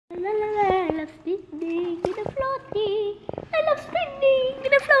love spinning in a floaty. I love spinning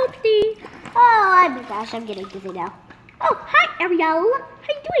in a floaty. Oh my gosh, I'm getting dizzy now. Oh, hi Ariel. How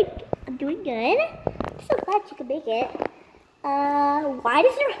you doing? I'm doing good. I'm so glad you could make it. Why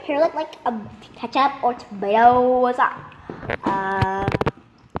does your hair look like a ketchup or tomato sauce?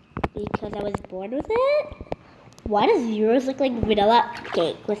 Because I was born with it. Why does yours look like vanilla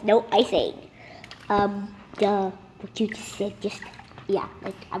cake with no icing? Duh. What you just said, yeah,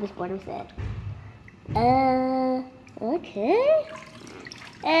 like I was born with it. Okay.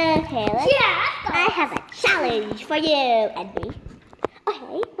 I have a challenge for you and me.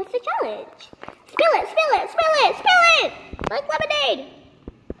 Okay, what's the challenge? Spill it! Like lemonade.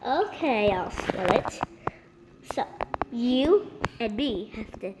 Okay, I'll spill it. So, you and me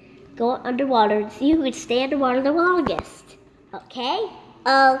have to go underwater and see who can stay underwater the longest. Okay?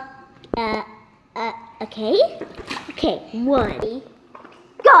 Okay? Okay, 1,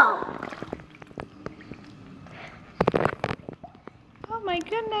 go! Oh my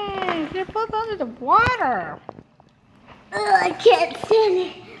goodness, you're both under the water. I can't stand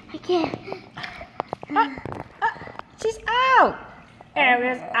it. I can't. She's out.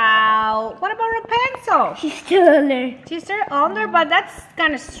 Ariel's out. What about Rapunzel? She's still under. She's still under, but that's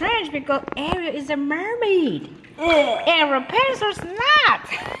kind of strange because Ariel is a mermaid. And Rapunzel's not.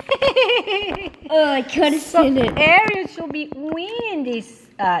 I can't stand it. Ariel should be winning this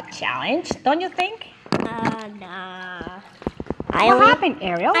challenge, don't you think? Nah. What happened,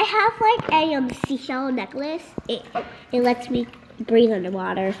 Ariel? I have like a seashell necklace. It lets me breathe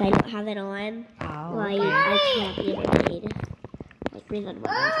underwater if I don't have it on. Oh, Like I can't be a mermaid. Like breathe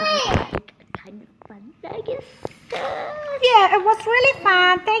underwater. So like, kind of fun, I guess. Yeah, it was really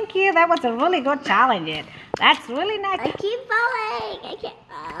fun. Thank you. That was a really good challenge. That's really nice. I keep falling. I can't.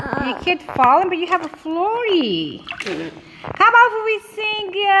 You keep falling, but you have a floaty. How about we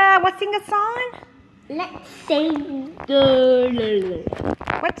sing? Sing a song? Let's sing.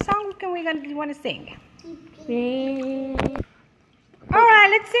 What song you want to sing? All right,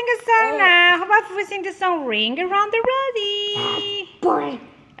 let's sing a song now. How about we sing the song "Ring Around the Rosie"? Boring.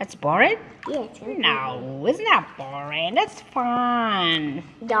 That's boring? Yeah, No, it's not boring. That's fun.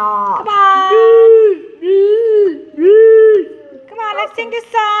 No. Come on. Come on, let's sing this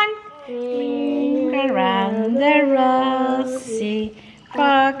song. Ring around the rosy,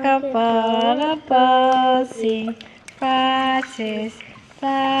 rock upon a posy, flashes,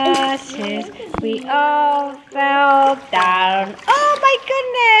 flashes, we all fell down. Oh my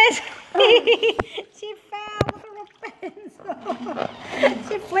goodness! She fell with her pencil.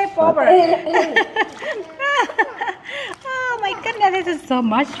 She flipped over. Oh my goodness, this is so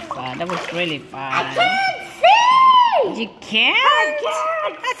much fun. That was really fun. I can't see! You can't? I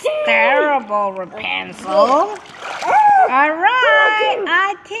can't That's see! terrible, Rapunzel. Alright,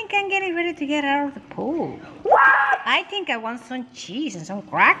 I think I'm getting ready to get out of the pool. What? I think I want some cheese and some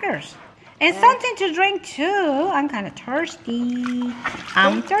crackers. And something to drink too. I'm kind of thirsty.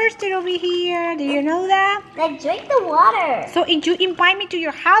 I'm thirsty over here. Do you know that? Then drink the water. So if you invite me to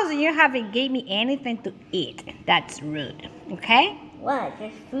your house and you haven't gave me anything to eat, that's rude. Okay? What?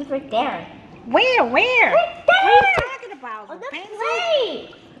 There's food right there. Where? Right there! What are you talking about? On the Rapunzel? plate.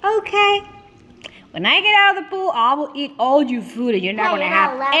 Okay. When I get out of the pool, I will eat all your food and you're not going to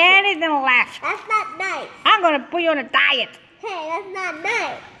have anything left. That's not nice. I'm going to put you on a diet. Hey, that's not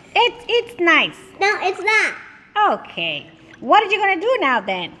nice. It's nice. No, it's not. Okay. What are you going to do now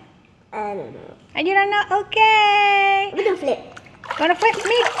then? I don't know. And you don't know? Okay. I'm gonna flip. Gonna flip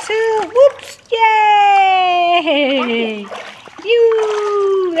me too. Whoops. Yay.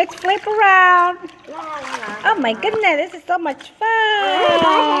 You. Let's flip around. Oh my goodness. This is so much fun.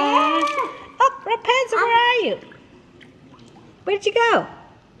 Oh, Rapunzel, where are you? Where'd you go?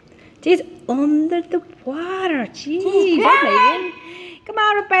 She's under the water. Jeez. Come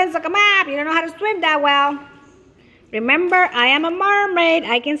on, Rapunzel, come up. You don't know how to swim that well. Remember, I am a mermaid.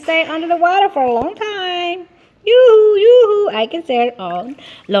 I can stay under the water for a long time. Yoo-hoo, yoo-hoo. I can stay on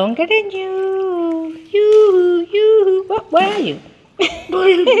longer than you. Yoo-hoo, yoo-hoo. Where are you? He's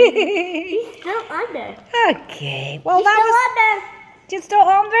still under. Okay. Well, He's still under. You're still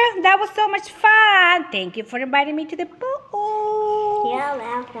under? That was so much fun. Thank you for inviting me to the pool. You're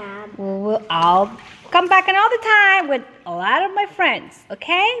welcome. I'll come back another time with a lot of my friends,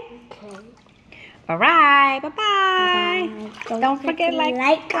 okay? Okay. All right. Bye-bye. Don't forget to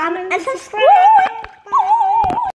like, comment, and subscribe.